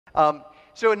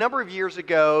So a number of years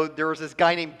ago, there was this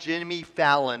guy named Jimmy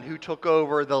Fallon who took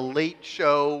over the Late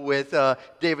Show with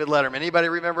David Letterman. Anybody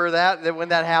remember that when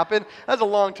that happened? That was a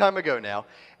long time ago now.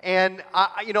 And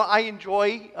I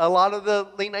enjoy a lot of the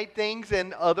late night things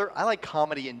and I like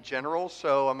comedy in general,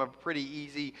 so I'm a pretty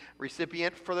easy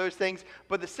recipient for those things.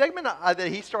 But the segment that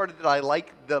he started that I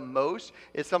like the most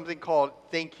is something called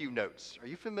Thank You Notes. Are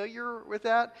you familiar with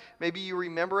that? Maybe you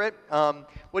remember it.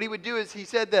 What he would do is he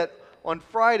said that on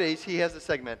Fridays, he has a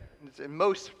segment,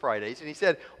 most Fridays, and he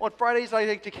said, on Fridays I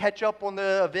like to catch up on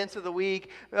the events of the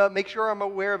week, make sure I'm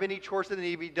aware of any chores that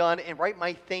need to be done, and write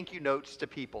my thank you notes to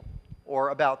people or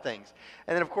about things.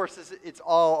 And then, of course, it's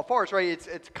all farce, right?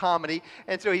 It's comedy.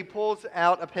 And so he pulls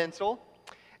out a pencil,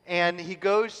 and he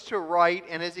goes to write,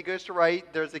 and as he goes to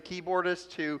write, there's a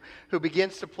keyboardist who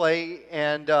begins to play,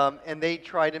 and they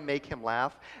try to make him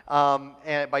laugh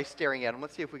and by staring at him.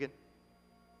 Let's see if we can.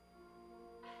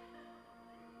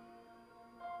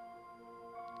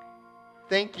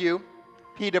 Thank you,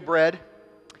 pita bread,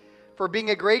 for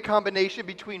being a great combination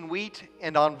between wheat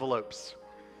and envelopes.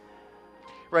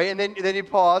 Right, and then you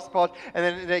pause, and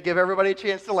then they give everybody a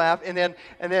chance to laugh, and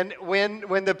then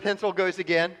when the pencil goes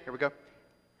again, here we go.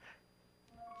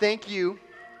 Thank you,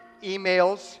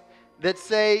 emails that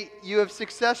say you have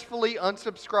successfully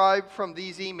unsubscribed from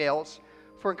these emails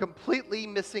for completely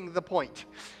missing the point.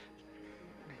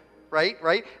 Right?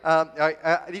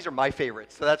 These are my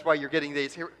favorites, so that's why you're getting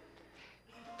these here.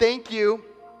 Thank you,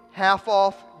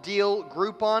 half-off deal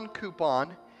Groupon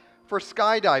coupon for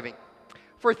skydiving,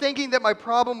 for thinking that my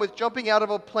problem with jumping out of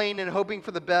a plane and hoping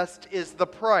for the best is the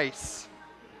price.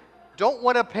 Don't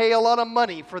want to pay a lot of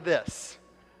money for this.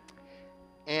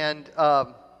 And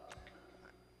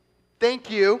thank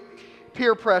you,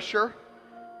 peer pressure,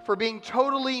 for being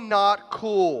totally not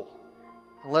cool.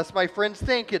 Unless my friends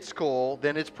think it's cool,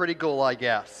 then it's pretty cool, I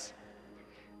guess.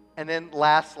 And then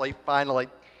lastly, finally,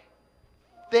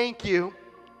 thank you,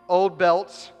 old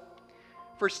belts,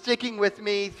 for sticking with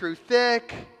me through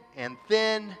thick and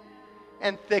thin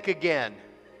and thick again.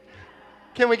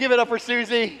 Can we give it up for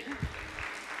Susie?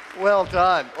 Well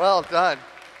done, well done.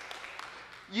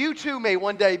 You too may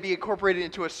one day be incorporated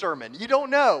into a sermon. You don't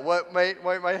know what might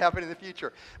happen in the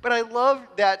future. But I love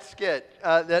that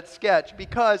sketch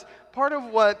because part of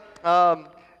what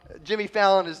Jimmy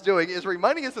Fallon is doing is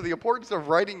reminding us of the importance of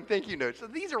writing thank you notes. So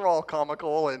these are all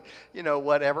comical and,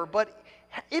 whatever, but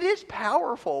it is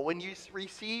powerful when you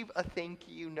receive a thank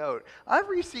you note. I've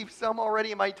received some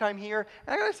already in my time here,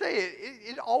 and I gotta say,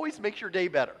 it always makes your day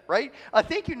better, right? A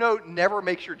thank you note never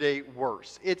makes your day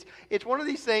worse. It's one of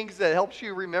these things that helps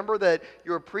you remember that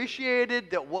you're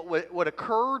appreciated, that what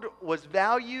occurred was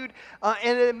valued,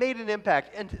 and it made an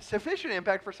impact, and sufficient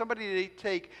impact for somebody to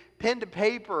take pen to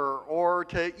paper or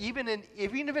to even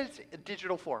if it's a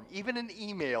digital form, even an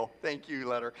email thank you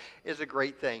letter is a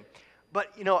great thing.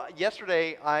 But,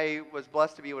 yesterday I was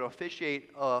blessed to be able to officiate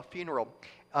a funeral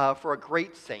for a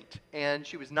great saint. And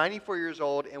she was 94 years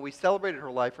old, and we celebrated her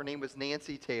life. Her name was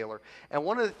Nancy Taylor. And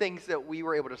one of the things that we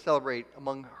were able to celebrate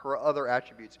among her other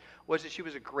attributes was that she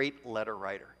was a great letter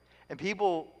writer. And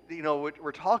people,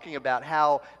 were talking about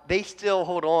how they still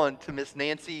hold on to Miss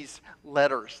Nancy's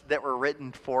letters that were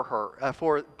written for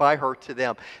her, by her to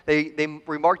them. They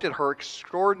remarked at her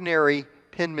extraordinary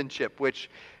penmanship, which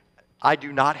I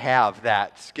do not have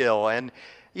that skill, and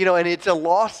it's a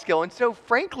lost skill, and so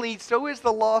frankly, so is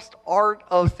the lost art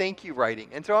of thank you writing.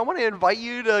 And so I want to invite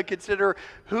you to consider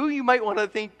who you might want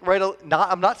to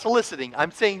I'm not soliciting,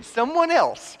 I'm saying someone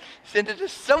else. Send it to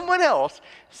someone else.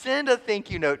 Send a thank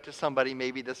you note to somebody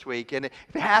maybe this week, and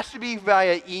if it has to be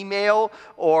via email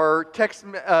or text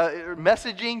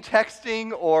messaging,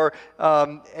 texting, or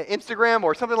Instagram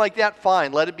or something like that,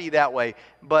 fine, let it be that way.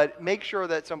 But make sure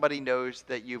that somebody knows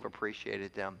that you've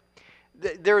appreciated them.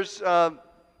 There's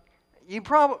you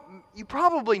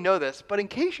probably know this, but in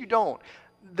case you don't,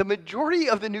 the majority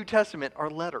of the New Testament are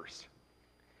letters.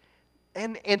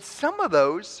 And some of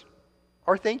those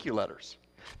are thank you letters.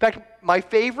 In fact, my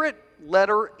favorite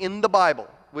letter in the Bible,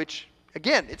 which,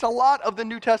 again, it's a lot of the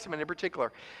New Testament in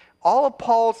particular, all of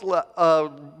Paul's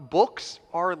books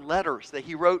are letters that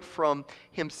he wrote from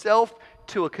himself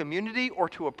to a community or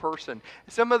to a person.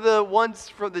 Some of the ones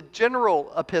from the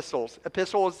general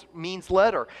epistles means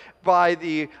letter, by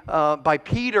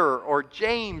Peter or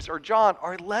James or John,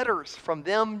 are letters from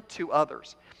them to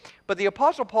others. But the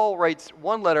Apostle Paul writes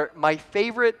one letter, my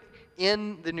favorite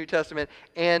in the New Testament,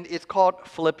 and it's called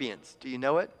Philippians. Do you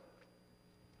know it?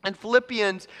 In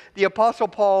Philippians, the Apostle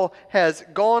Paul has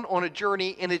gone on a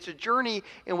journey, and it's a journey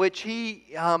in which he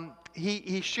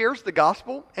shares the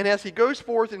gospel, and as he goes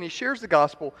forth and he shares the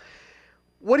gospel,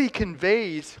 what he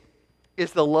conveys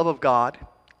is the love of God,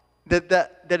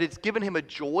 that it's given him a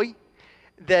joy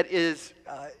that is,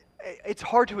 it's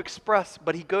hard to express,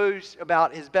 but he goes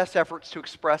about his best efforts to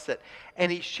express it.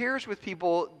 And he shares with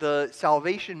people the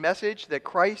salvation message that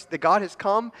Christ, that God has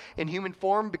come in human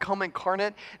form, become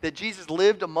incarnate, that Jesus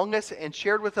lived among us and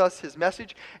shared with us his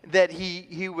message, that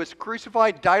he was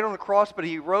crucified, died on the cross, but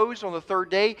he rose on the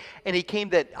third day, and he came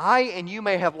that I and you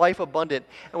may have life abundant.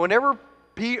 And whenever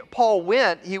Paul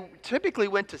went, he typically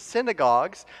went to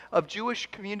synagogues of Jewish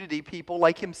community people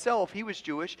like himself. He was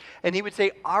Jewish, and he would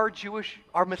say, our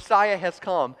Messiah has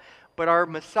come. But our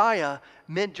Messiah,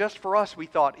 meant just for us, we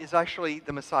thought, is actually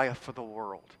the Messiah for the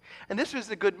world. And this was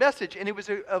a good message, and it was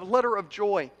a letter of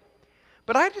joy.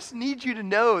 But I just need you to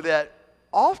know that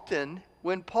often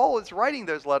when Paul is writing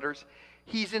those letters,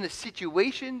 he's in a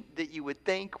situation that you would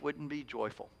think wouldn't be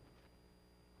joyful.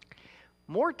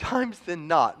 More times than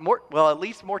not, at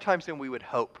least more times than we would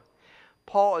hope,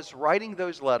 Paul is writing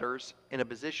those letters in a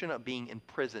position of being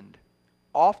imprisoned,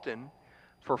 often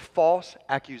for false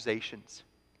accusations.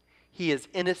 He is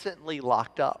innocently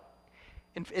locked up.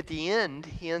 And at the end,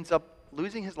 he ends up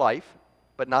losing his life,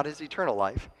 but not his eternal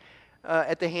life,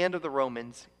 at the hand of the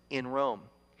Romans in Rome.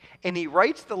 And he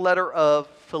writes the letter of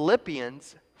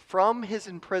Philippians from his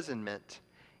imprisonment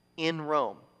in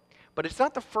Rome. But it's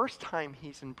not the first time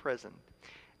he's in prison.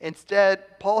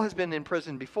 Instead, Paul has been in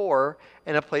prison before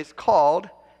in a place called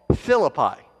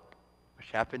Philippi, which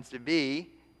happens to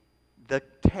be the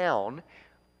town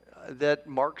that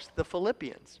marks the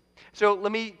Philippians. So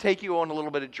let me take you on a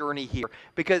little bit of journey here,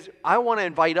 because I want to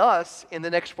invite us in the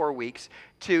next 4 weeks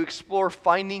to explore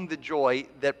finding the joy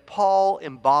that Paul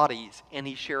embodies and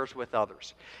he shares with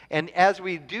others. And as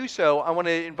we do so, I want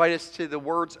to invite us to the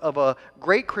words of a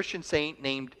great Christian saint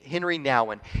named Henry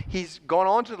Nouwen. He's gone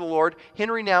on to the Lord.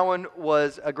 Henry Nouwen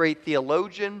was a great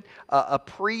theologian, a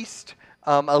priest,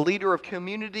 a leader of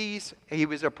communities. He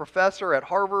was a professor at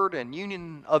Harvard and Union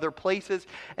and other places,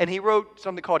 and he wrote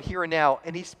something called Here and Now,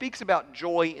 and he speaks about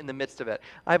joy in the midst of it.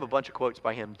 I have a bunch of quotes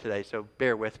by him today, so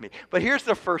bear with me. But here's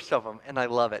the first of them, and I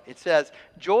love it. It says,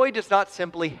 joy does not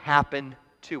simply happen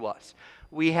to us.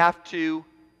 We have to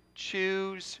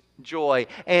choose joy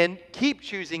and keep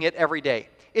choosing it every day.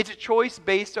 It's a choice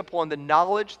based upon the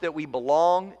knowledge that we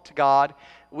belong to God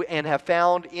and have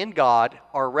found in God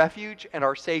our refuge and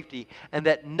our safety, and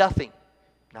that nothing,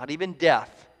 not even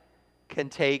death, can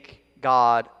take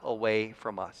God away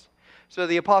from us. So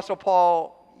the Apostle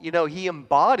Paul, he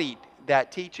embodied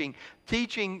that teaching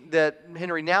that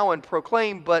Henry Nouwen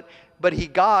proclaimed, but he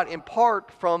got in part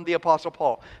from the Apostle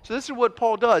Paul. So this is what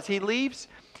Paul does. He leaves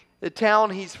the town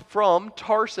he's from,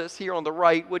 Tarsus, here on the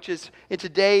right, which is in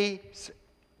today's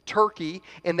Turkey.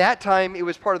 In that time, it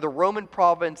was part of the Roman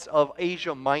province of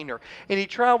Asia Minor. And he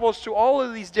travels to all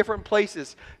of these different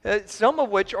places, some of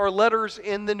which are letters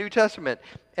in the New Testament.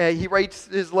 He writes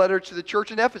his letter to the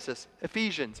church in Ephesus,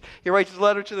 Ephesians. He writes his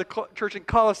letter to the church in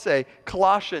Colossae,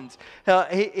 Colossians.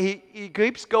 He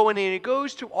keeps going, and he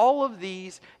goes to all of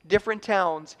these different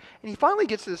towns. And he finally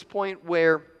gets to this point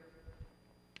where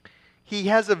he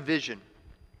has a vision.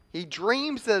 He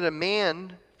dreams that a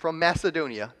man from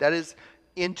Macedonia, that is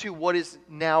into what is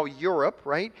now Europe,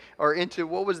 right? Or into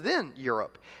what was then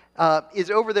Europe, is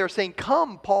over there saying,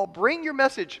 come, Paul, bring your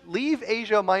message. Leave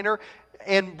Asia Minor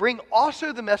and bring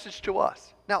also the message to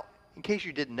us. Now, in case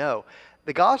you didn't know,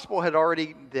 the gospel had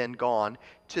already then gone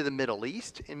to the Middle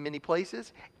East in many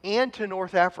places and to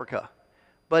North Africa,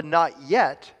 but not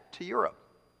yet to Europe.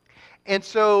 And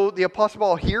so the Apostle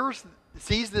Paul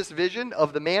sees this vision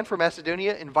of the man from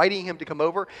Macedonia inviting him to come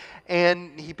over,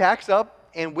 and he packs up.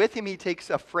 And with him, he takes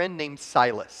a friend named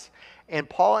Silas. And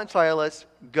Paul and Silas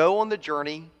go on the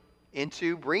journey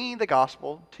into bringing the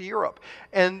gospel to Europe.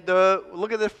 And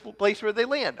look at the place where they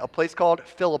land, a place called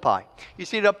Philippi. You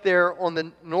see it up there on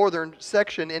the northern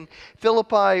section. And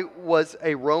Philippi was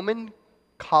a Roman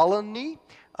colony.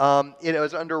 It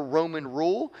was under Roman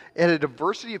rule. It had a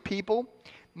diversity of people.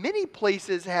 Many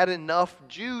places had enough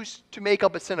Jews to make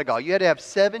up a synagogue. You had to have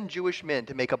 7 Jewish men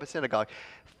to make up a synagogue.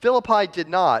 Philippi did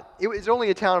not. It was only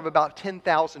a town of about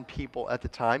 10,000 people at the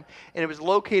time, and it was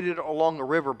located along a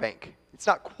riverbank. It's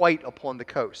not quite upon the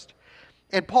coast.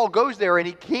 And Paul goes there, and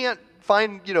he can't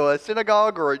find, a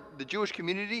synagogue or the Jewish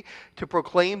community to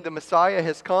proclaim the Messiah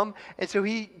has come. And so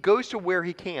he goes to where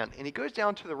he can. And he goes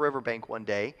down to the riverbank one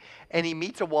day, and he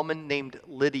meets a woman named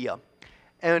Lydia.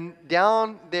 And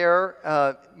down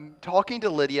there, talking to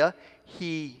Lydia,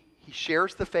 he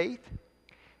shares the faith,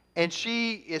 and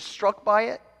she is struck by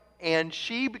it, and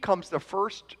she becomes the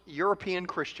first European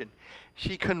Christian.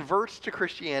 She converts to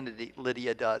Christianity,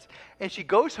 Lydia does. And she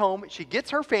goes home, she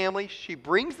gets her family, she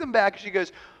brings them back, and she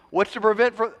goes, What's to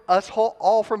prevent us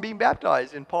all from being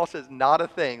baptized? And Paul says, not a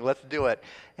thing. Let's do it.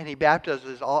 And he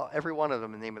baptizes every one of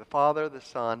them in the name of the Father, the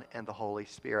Son, and the Holy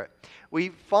Spirit. We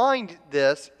find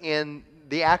this in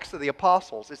the Acts of the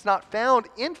Apostles. It's not found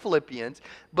in Philippians,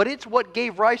 but it's what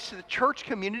gave rise to the church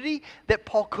community that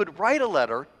Paul could write a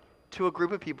letter to a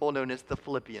group of people known as the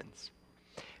Philippians.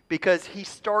 Because he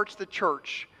starts the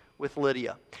church with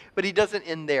Lydia. But he doesn't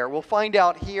end there. We'll find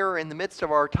out here in the midst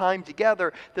of our time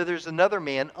together that there's another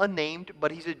man, unnamed,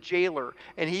 but he's a jailer.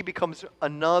 And he becomes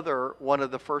another one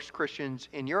of the first Christians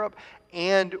in Europe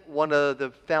and one of the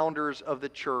founders of the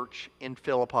church in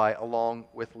Philippi along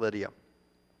with Lydia.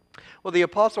 Well, the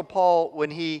Apostle Paul, when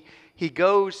he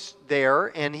goes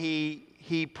there and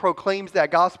he proclaims that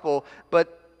gospel,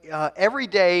 but every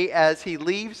day as he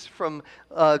leaves from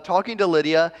talking to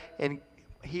Lydia, and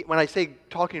when I say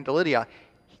talking to Lydia,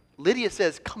 Lydia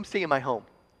says, come stay in my home.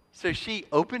 So she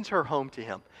opens her home to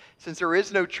him. Since there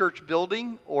is no church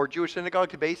building or Jewish synagogue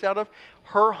to base out of,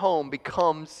 her home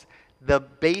becomes the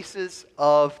basis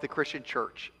of the Christian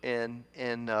church in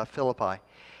Philippi.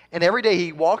 And every day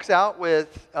he walks out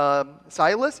with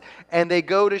Silas, and they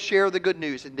go to share the good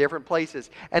news in different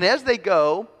places. And as they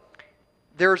go,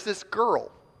 there's this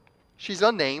girl. She's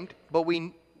unnamed, but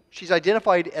she's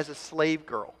identified as a slave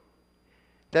girl.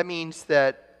 That means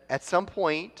that at some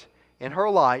point in her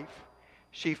life,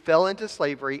 she fell into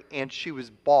slavery and she was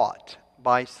bought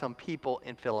by some people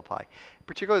in Philippi.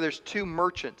 Particularly, there's two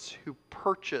merchants who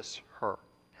purchase her.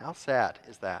 How sad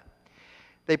is that?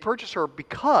 They purchase her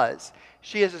because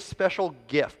she has a special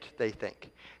gift, they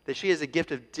think. That she has a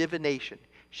gift of divination.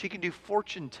 She can do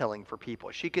fortune telling for people.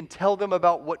 She can tell them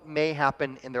about what may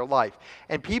happen in their life.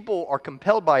 And people are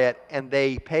compelled by it, and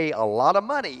they pay a lot of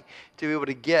money to be able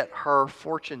to get her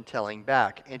fortune telling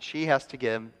back. And she has to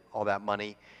give all that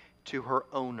money to her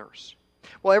owners.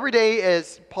 Well, every day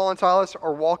as Paul and Silas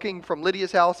are walking from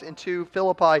Lydia's house into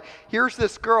Philippi, here's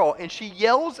this girl, and she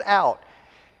yells out,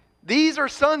 "These are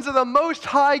sons of the Most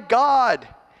High God.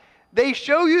 They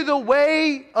show you the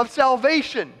way of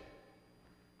salvation."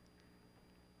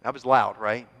 That was loud,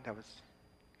 right?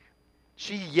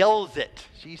 She yells it.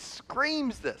 She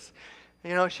screams this.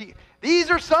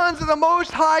 These are sons of the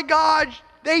Most High God.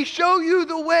 They show you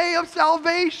the way of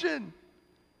salvation.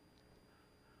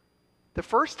 The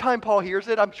first time Paul hears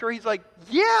it, I'm sure he's like,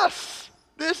 yes,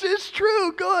 this is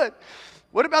true, good.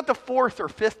 What about the fourth or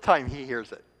fifth time he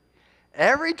hears it?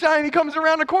 Every time he comes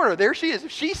around the corner, there she is.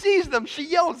 If she sees them, she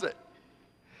yells it.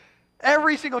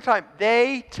 Every single time.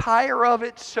 They tire of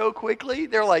it so quickly.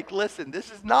 They're like, listen,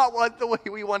 this is not the way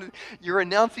we wanted. You're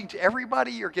announcing to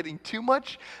everybody. You're getting too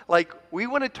much. We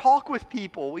want to talk with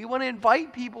people. We want to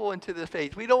invite people into the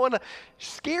faith. We don't want to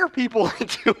scare people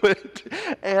into it.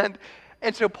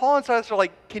 And so Paul and Silas are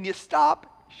like, can you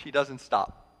stop? She doesn't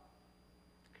stop.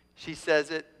 She says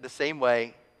it the same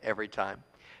way every time.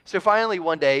 So finally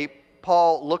one day,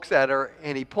 Paul looks at her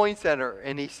and he points at her,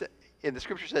 and the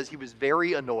scripture says he was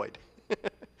very annoyed.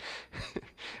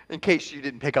 In case you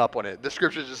didn't pick up on it, the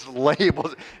scripture just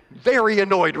labels very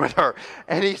annoyed with her.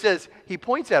 And he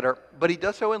points at her, but he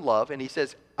does so in love, and he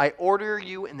says, I order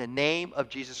you in the name of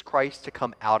Jesus Christ to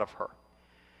come out of her.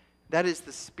 That is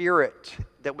the spirit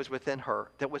that was within her,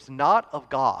 that was not of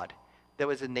God, that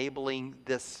was enabling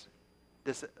this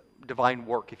divine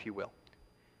work, if you will.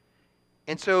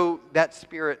 And so that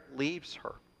spirit leaves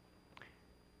her.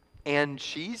 And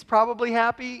she's probably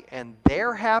happy, and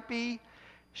they're happy.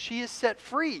 She is set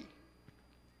free.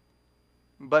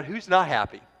 But who's not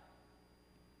happy?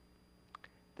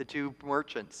 The two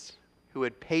merchants who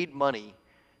had paid money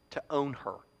to own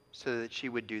her so that she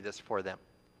would do this for them.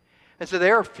 And so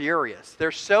they're furious.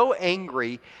 They're so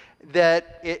angry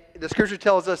that the scripture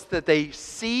tells us that they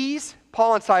seize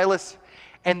Paul and Silas,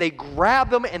 and they grab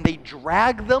them and they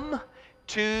drag them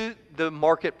to the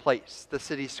marketplace, the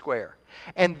city square.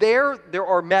 And there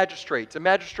are magistrates. A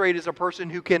magistrate is a person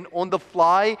who can, on the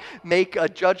fly, make a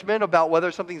judgment about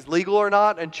whether something's legal or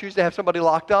not and choose to have somebody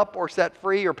locked up or set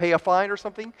free or pay a fine or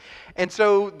something. And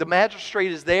so the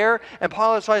magistrate is there, and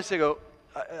Paul and Silas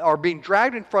are being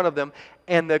dragged in front of them,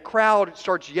 and the crowd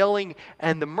starts yelling,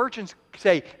 and the merchants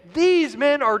say, these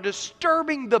men are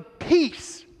disturbing the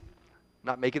peace.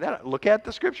 Not making that up. Look at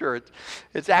the scripture.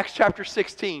 It's Acts chapter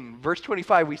 16, verse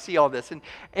 25. We see all this.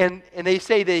 And they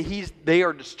say that they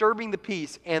are disturbing the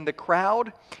peace, and the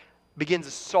crowd begins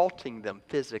assaulting them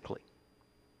physically.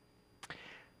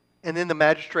 And then the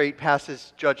magistrate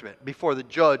passes judgment before the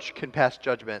judge can pass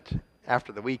judgment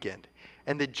after the weekend.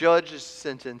 And the judge's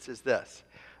sentence is this,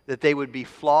 that they would be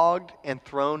flogged and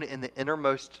thrown in the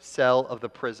innermost cell of the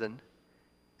prison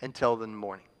until the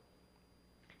morning.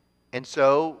 And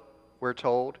so we're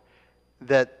told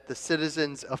that the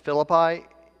citizens of Philippi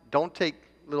don't take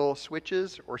little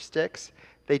switches or sticks.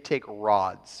 They take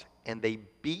rods, and they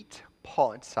beat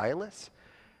Paul and Silas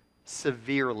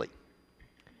severely,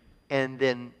 and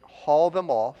then haul them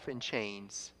off in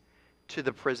chains to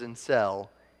the prison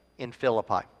cell in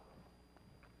Philippi.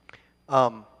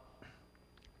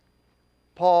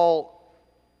 Paul,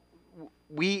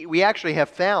 we actually have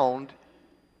found,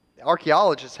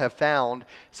 archaeologists have found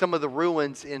some of the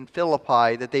ruins in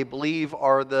Philippi that they believe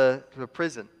are the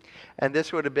prison. And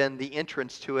this would have been the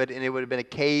entrance to it, and it would have been a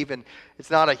cave, and it's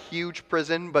not a huge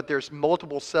prison, but there's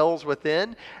multiple cells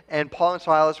within, and Paul and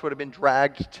Silas would have been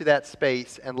dragged to that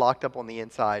space and locked up on the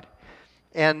inside.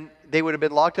 And they would have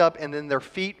been locked up, and then their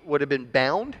feet would have been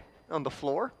bound on the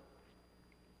floor,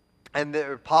 and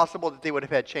it's possible that they would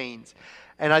have had chains.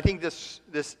 And I think this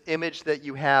image that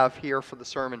you have here for the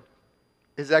sermon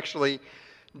is actually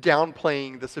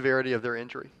downplaying the severity of their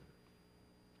injury.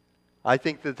 I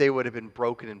think that they would have been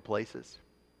broken in places.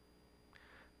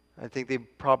 I think they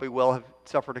probably will have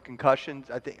suffered a concussion.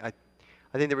 I think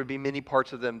there would be many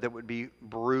parts of them that would be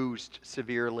bruised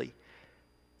severely.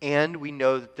 And we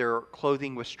know that their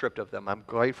clothing was stripped of them. I'm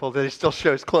grateful that it still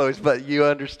shows clothes, but you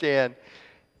understand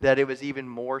that it was even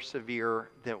more severe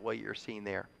than what you're seeing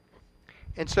there.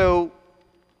 And so,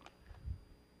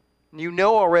 you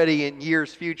know already in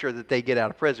years future that they get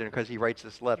out of prison because he writes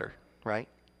this letter, right?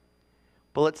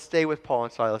 But let's stay with Paul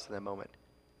and Silas in that moment.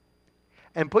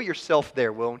 And put yourself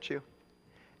there, won't you?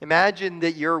 Imagine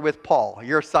that you're with Paul,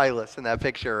 you're Silas in that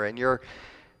picture, and you're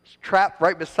trapped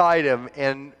right beside him,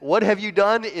 and what have you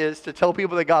done is to tell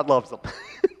people that God loves them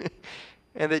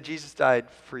and that Jesus died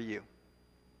for you.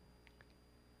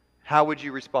 How would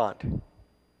you respond?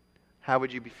 How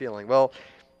would you be feeling? Well,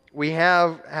 we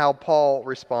have how Paul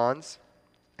responds.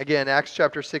 Again, Acts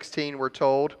chapter 16, we're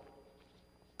told,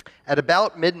 at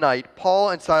about midnight,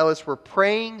 Paul and Silas were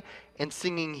praying and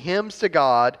singing hymns to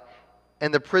God,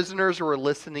 and the prisoners were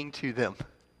listening to them.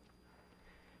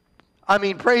 I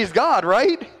mean, praise God,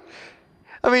 right?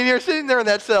 I mean, you're sitting there in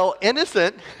that cell,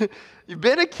 innocent. You've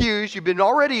been accused. You've been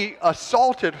already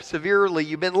assaulted severely.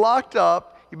 You've been locked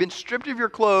up. You've been stripped of your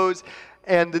clothes.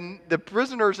 And the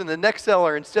prisoners in the next cell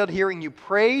are instead hearing you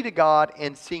pray to God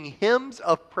and sing hymns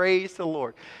of praise to the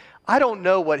Lord. I don't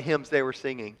know what hymns they were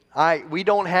singing. We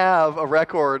don't have a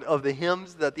record of the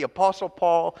hymns that the Apostle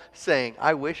Paul sang.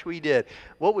 I wish we did.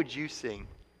 What would you sing?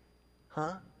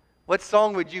 Huh? What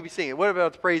song would you be singing? What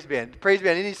about the praise band? Praise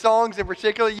band, any songs in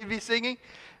particular you'd be singing?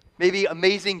 Maybe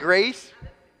Amazing Grace?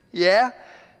 Yeah?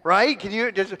 Right? Can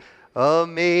you just...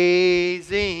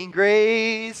 Amazing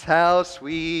grace, how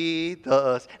sweet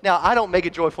the... Now, I don't make a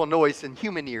joyful noise in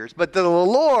human ears, but to the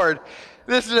Lord,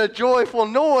 this is a joyful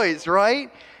noise,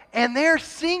 right? And they're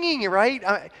singing, right?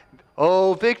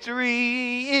 Oh,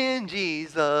 victory in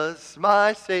Jesus,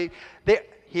 my Savior.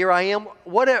 Here I am.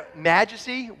 What a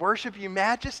majesty. Worship you,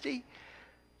 majesty.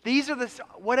 These are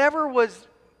whatever was,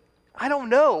 I don't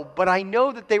know, but I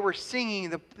know that they were singing.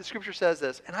 The scripture says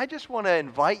this. And I just want to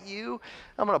invite you.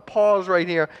 I'm going to pause right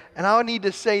here. And I need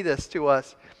to say this to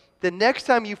us. The next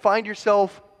time you find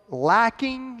yourself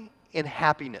lacking in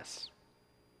happiness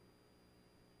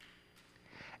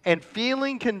and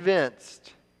feeling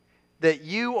convinced that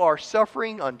you are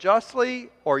suffering unjustly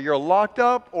or you're locked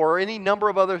up or any number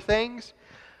of other things,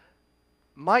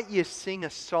 might you sing a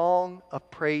song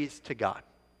of praise to God?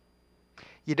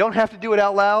 You don't have to do it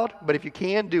out loud, but if you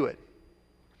can, do it.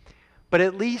 But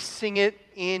at least sing it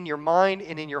in your mind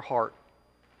and in your heart.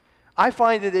 I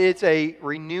find that it's a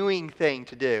renewing thing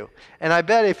to do. And I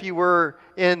bet if you were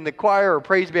in the choir or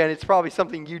praise band, it's probably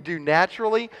something you do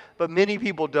naturally, but many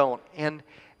people don't. And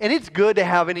it's good to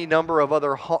have any number of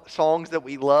other songs that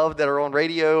we love that are on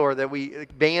radio or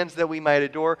bands that we might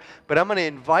adore. But I'm going to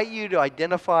invite you to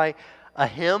identify a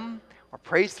hymn or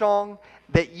praise song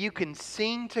that you can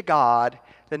sing to God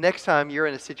the next time you're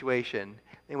in a situation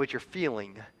in which you're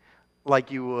feeling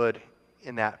like you would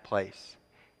in that place.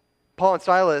 Paul and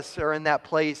Silas are in that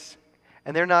place,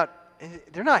 and they're not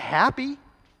happy.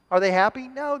 Are they happy?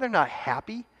 No, they're not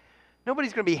happy.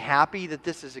 Nobody's going to be happy that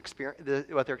this is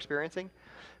what they're experiencing.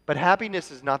 But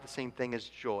happiness is not the same thing as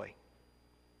joy.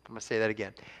 I'm going to say that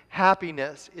again.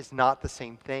 Happiness is not the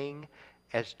same thing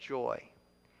as joy.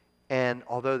 And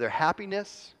although their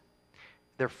happiness,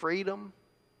 their freedom,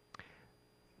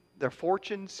 their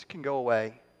fortunes can go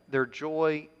away, their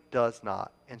joy does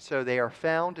not. And so they are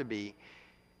found to be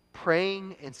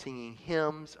praying and singing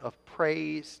hymns of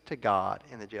praise to God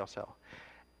in the jail cell.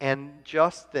 And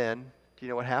just then, do you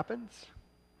know what happens?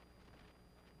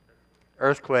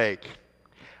 Earthquake.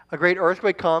 A great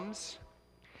earthquake comes.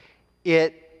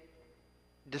 It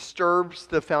disturbs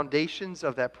the foundations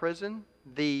of that prison.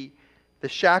 the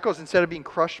shackles, instead of being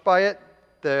crushed by it,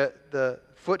 the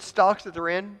foot stocks that they're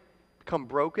in become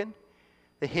broken.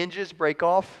 The hinges break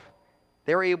off.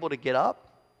 They're able to get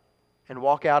up and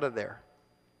walk out of there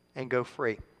and go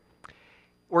free.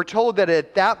 We're told that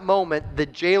at that moment, the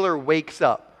jailer wakes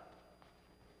up.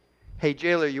 Hey,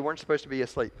 jailer, you weren't supposed to be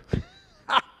asleep.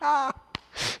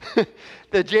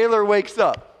 The jailer wakes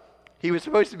up. He was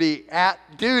supposed to be at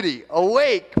duty,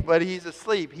 awake, but he's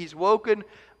asleep. He's woken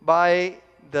by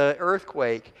the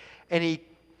earthquake, and he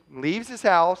leaves his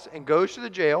house and goes to the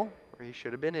jail, where he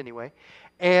should have been anyway,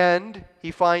 and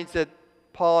he finds that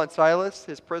Paul and Silas,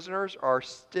 his prisoners, are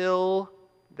still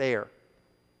there.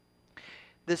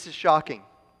 This is shocking.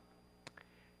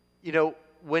 You know,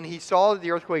 when he saw that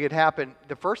the earthquake had happened,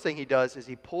 the first thing he does is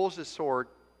he pulls his sword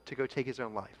to go take his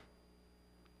own life.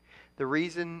 The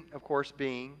reason, of course,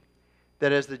 being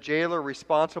that as the jailer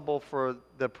responsible for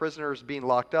the prisoners being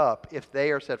locked up, if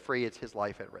they are set free, it's his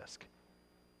life at risk.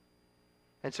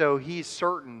 And so he's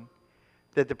certain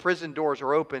that the prison doors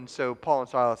are open, so Paul and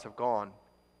Silas have gone.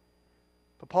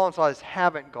 But Paul and Silas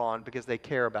haven't gone because they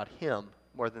care about him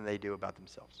more than they do about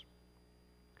themselves.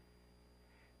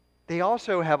 They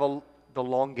also have the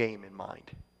long game in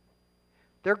mind.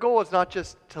 Their goal is not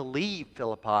just to leave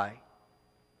Philippi,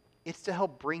 it's to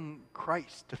help bring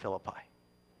Christ to Philippi.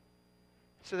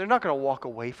 So they're not going to walk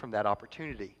away from that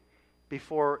opportunity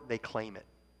before they claim it.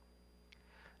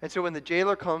 And so when the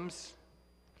jailer comes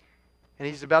and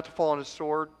he's about to fall on his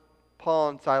sword, Paul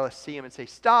and Silas see him and say,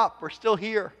 "Stop, we're still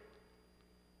here."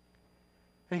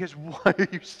 And he goes, "Why are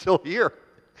you still here?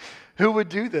 Who would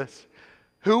do this?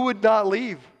 Who would not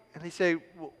leave?" And they say,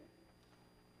 well,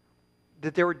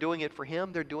 that they were doing it for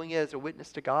him. They're doing it as a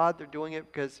witness to God. They're doing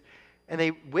it because, and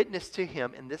they witness to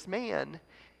him. And this man,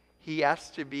 he asks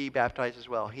to be baptized as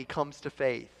well. He comes to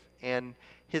faith. And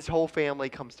his whole family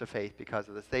comes to faith because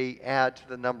of this. They add to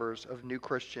the numbers of new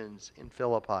Christians in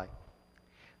Philippi.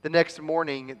 The next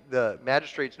morning, the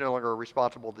magistrate's no longer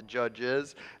responsible. The judge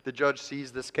is. The judge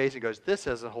sees this case and goes, "This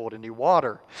doesn't hold any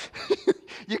water."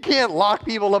 You can't lock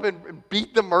people up and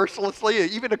beat them mercilessly,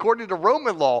 even according to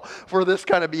Roman law, for this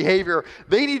kind of behavior.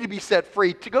 They need to be set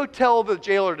free. To go tell the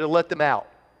jailer to let them out,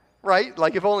 right?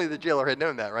 Like if only the jailer had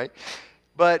known that, right?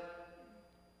 But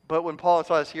when Paul and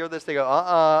Silas hear this, they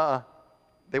go,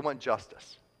 They want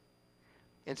justice.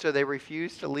 And so they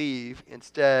refuse to leave.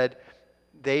 Instead,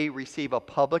 they receive a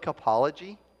public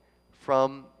apology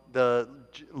from the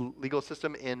legal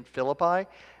system in Philippi,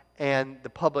 and the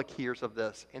public hears of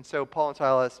this. And so Paul and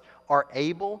Silas are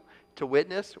able to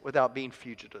witness without being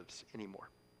fugitives anymore.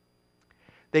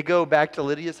 They go back to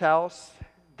Lydia's house.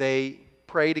 They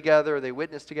pray together. They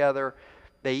witness together.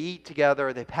 They eat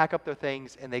together. They pack up their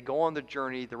things, and they go on the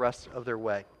journey the rest of their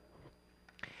way.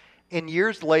 And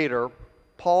years later,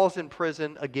 Paul's in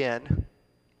prison again,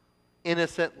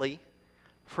 innocently,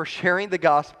 for sharing the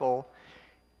gospel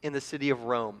in the city of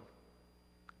Rome.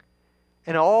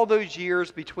 And all those years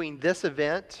between this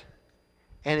event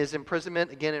and his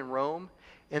imprisonment again in Rome,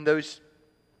 and those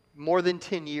more than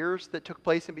 10 years that took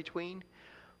place in between,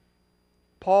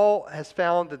 Paul has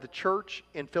found that the church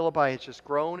in Philippi has just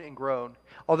grown and grown.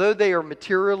 Although they are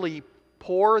materially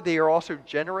poor, they are also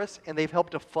generous, and they've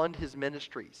helped to fund his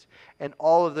ministries and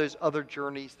all of those other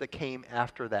journeys that came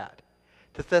after that.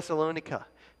 To Thessalonica,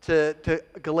 to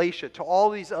Galatia, to all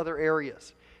these other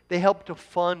areas. They helped to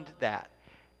fund that.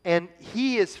 And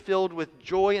he is filled with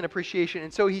joy and appreciation.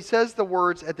 And so he says the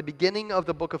words at the beginning of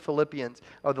the book of Philippians,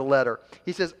 of the letter.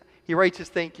 He says, he writes his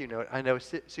thank you note. I know,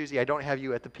 Susie, I don't have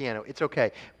you at the piano. It's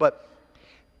okay. But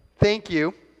thank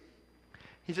you.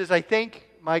 He says, "I thank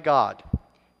my God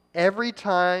every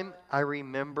time I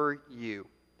remember you,"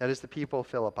 that is the people of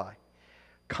Philippi,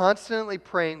 "constantly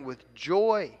praying with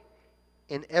joy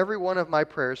in every one of my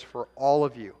prayers for all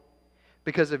of you.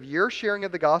 Because of your sharing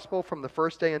of the gospel from the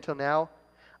first day until now,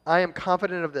 I am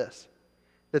confident of this,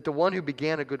 that the one who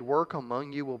began a good work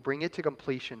among you will bring it to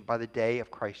completion by the day of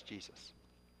Christ Jesus."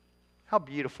 How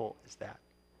beautiful is that?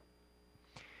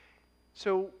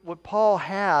 So what Paul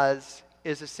has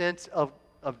is a sense of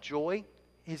joy.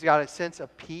 He's got a sense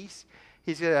of peace.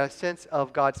 He's got a sense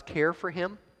of God's care for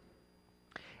him.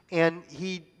 And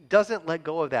he doesn't let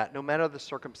go of that, no matter the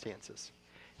circumstances.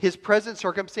 His present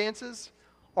circumstances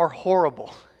are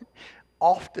horrible.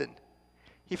 Often.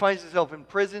 He finds himself in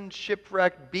prison,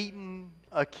 shipwrecked, beaten,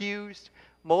 accused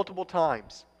multiple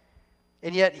times.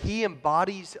 And yet he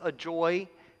embodies a joy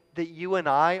that you and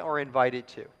I are invited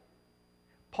to.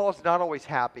 Paul's not always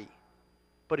happy,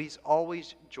 but he's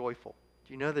always joyful.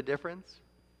 Do you know the difference?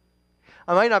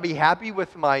 I might not be happy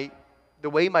with the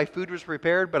way my food was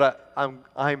prepared, but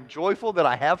I'm joyful that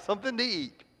I have something to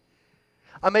eat.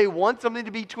 I may want something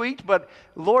to be tweaked, but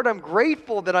Lord, I'm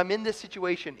grateful that I'm in this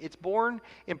situation. It's born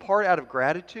in part out of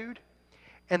gratitude.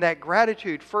 And that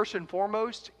gratitude, first and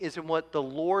foremost, is in what the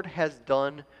Lord has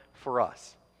done for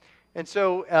us. And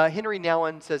so Henry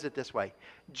Nouwen says it this way: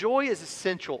 joy is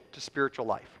essential to spiritual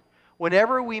life.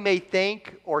 Whatever we may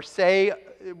think or say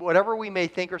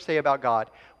about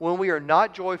God, when we are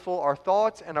not joyful, our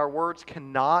thoughts and our words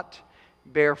cannot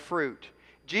bear fruit.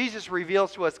 Jesus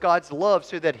reveals to us God's love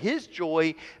so that His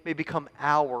joy may become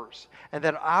ours, and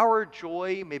that our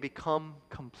joy may become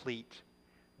complete.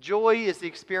 Joy is the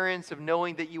experience of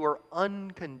knowing that you are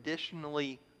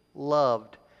unconditionally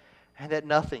loved, and that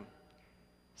nothing,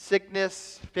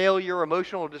 sickness, failure,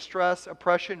 emotional distress,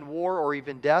 oppression, war, or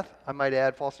even death, I might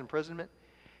add false imprisonment,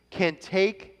 can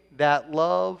take that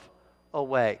love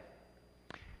away.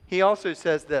 He also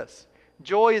says this: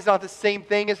 joy is not the same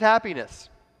thing as happiness.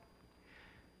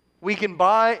 We can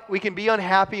be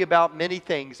unhappy about many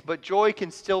things, but joy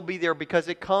can still be there because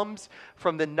it comes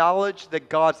from the knowledge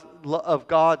that of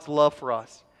God's love for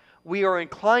us. We are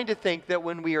inclined to think that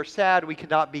when we are sad, we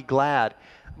cannot be glad.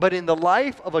 But in the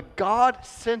life of a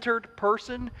God-centered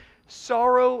person,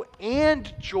 sorrow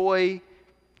and joy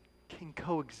can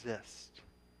coexist.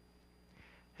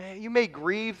 You may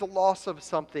grieve the loss of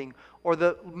something, or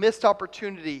the missed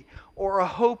opportunity, or a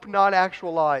hope not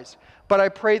actualized. But I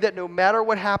pray that no matter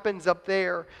what happens up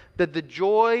there, that the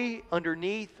joy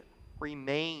underneath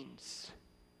remains.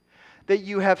 That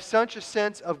you have such a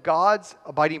sense of God's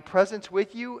abiding presence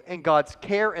with you, and God's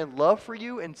care and love for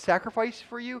you and sacrifice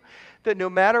for you, that no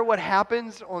matter what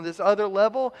happens on this other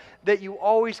level, that you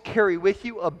always carry with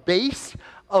you a base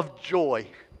of joy.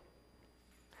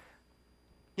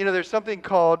 You know, there's something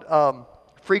called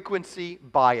frequency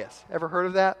bias. Ever heard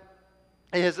of that?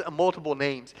 It has multiple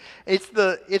names. It's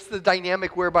the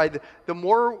dynamic whereby the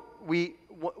more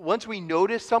once we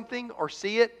notice something or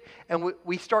see it, and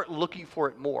we start looking for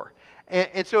it more.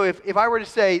 And so if I were to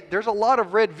say, there's a lot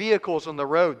of red vehicles on the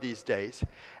road these days,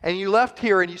 and you left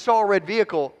here and you saw a red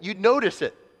vehicle, you'd notice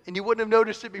it, and you wouldn't have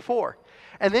noticed it before.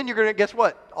 And then you're going to, guess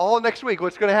what? All next week,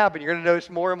 what's going to happen? You're going to notice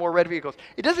more and more red vehicles.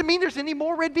 It doesn't mean there's any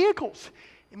more red vehicles.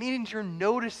 It means you're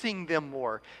noticing them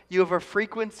more. You have a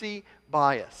frequency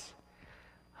bias.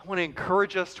 I want to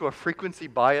encourage us to a frequency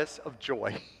bias of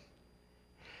joy.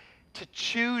 To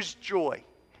choose joy.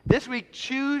 This week,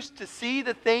 choose to see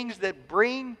the things that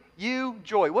bring you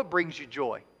joy. What brings you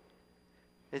joy?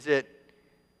 Is it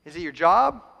your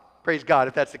job? Praise God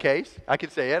if that's the case. I can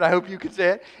say it. I hope you can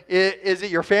say it. Is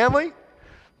it your family?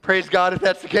 Praise God if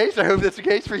that's the case. I hope that's the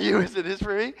case for you as it is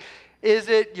for me. Is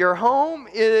it your home?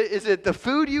 Is it the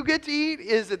food you get to eat?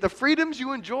 Is it the freedoms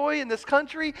you enjoy in this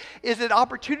country? Is it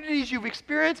opportunities you've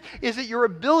experienced? Is it your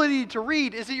ability to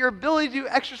read? Is it your ability to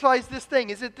exercise this thing?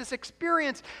 Is it this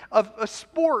experience of a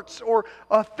sports or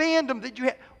a fandom that you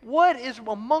have? What is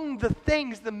among the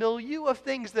things, the milieu of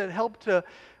things that help to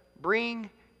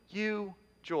bring you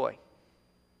joy?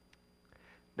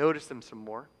 Notice them some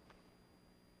more.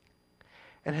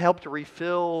 And help to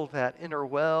refill that inner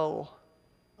well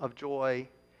of joy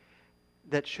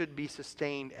that should be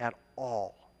sustained at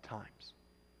all times.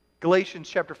 Galatians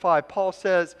chapter 5, Paul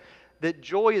says that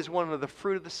joy is one of the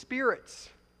fruit of the spirits.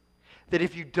 That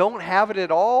if you don't have it at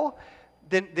all,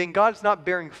 then God's not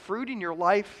bearing fruit in your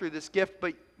life through this gift.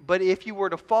 But if you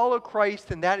were to follow Christ,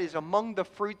 then that is among the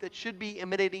fruit that should be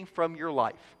emanating from your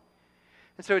life.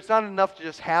 And so it's not enough to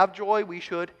just have joy. We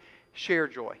should share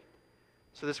joy.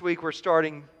 So this week we're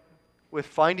starting with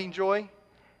finding joy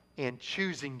and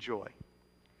choosing joy.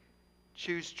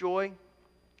 Choose joy.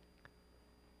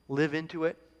 Live into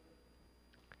it.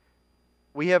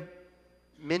 We have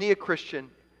many a Christian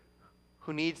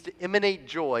who needs to emanate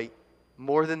joy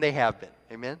more than they have been.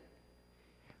 Amen?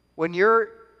 When you're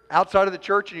outside of the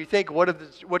church and you think,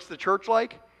 what's the church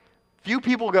like? Few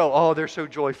people go, oh, they're so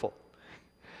joyful.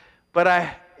 But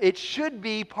it should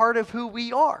be part of who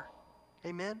we are.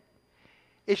 Amen?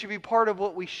 It should be part of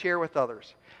what we share with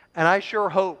others. And I sure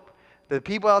hope that the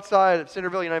people outside of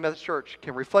Centreville United Methodist Church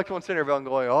can reflect on Centreville and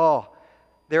go, oh,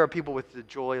 there are people with the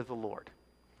joy of the Lord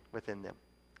within them.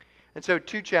 And so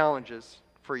 2 challenges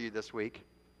for you this week.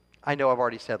 I know I've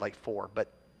already said like 4,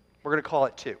 but we're going to call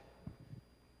it 2.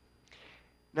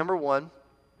 Number 1,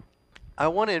 I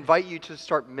want to invite you to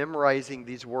start memorizing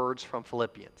these words from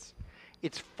Philippians.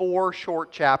 It's 4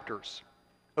 short chapters.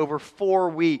 Over 4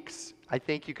 weeks, I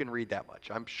think you can read that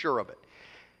much. I'm sure of it.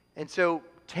 And so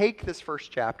take this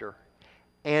first chapter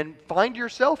and find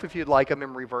yourself, if you'd like, a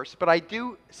memory verse. But I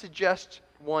do suggest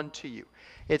one to you.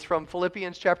 It's from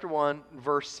Philippians chapter 1,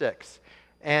 verse 6.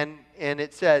 And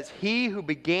it says, he who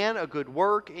began a good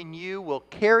work in you will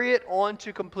carry it on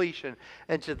to completion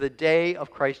until the day of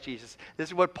Christ Jesus. This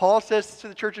is what Paul says to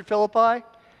the church at Philippi,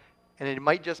 and it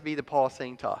might just be the Paul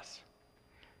saying to us.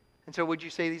 And so would you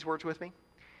say these words with me?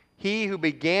 He who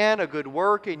began a good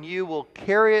work in you will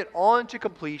carry it on to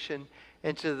completion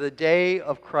until the day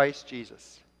of Christ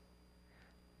Jesus.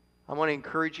 I want to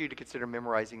encourage you to consider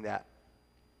memorizing that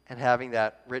and having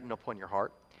that written upon your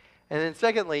heart. And then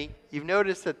secondly, you've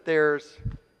noticed that there's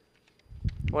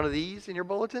one of these in your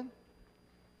bulletin.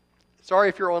 Sorry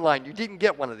if you're online, you didn't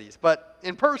get one of these, but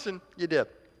in person, you did.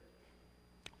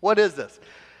 What is this?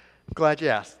 I'm glad you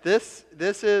asked. This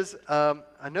is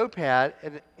a notepad,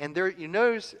 and there, you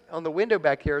notice on the window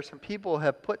back here, some people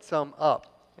have put some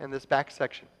up in this back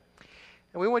section.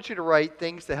 And we want you to write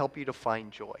things to help you to find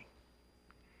joy.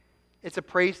 It's a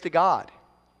praise to God.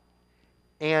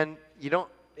 And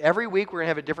every week we're going to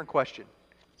have a different question.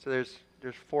 So there's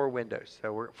 4 windows.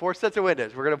 So we're 4 sets of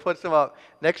windows. We're going to put some up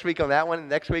next week on that one, and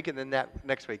next week, and then that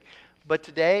next week. But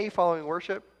today, following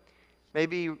worship,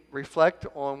 maybe reflect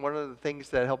on one of the things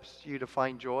that helps you to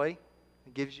find joy,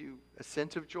 gives you a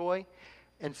sense of joy,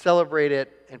 and celebrate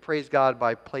it and praise God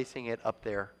by placing it up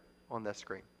there on the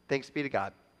screen. Thanks be to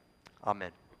God.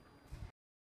 Amen.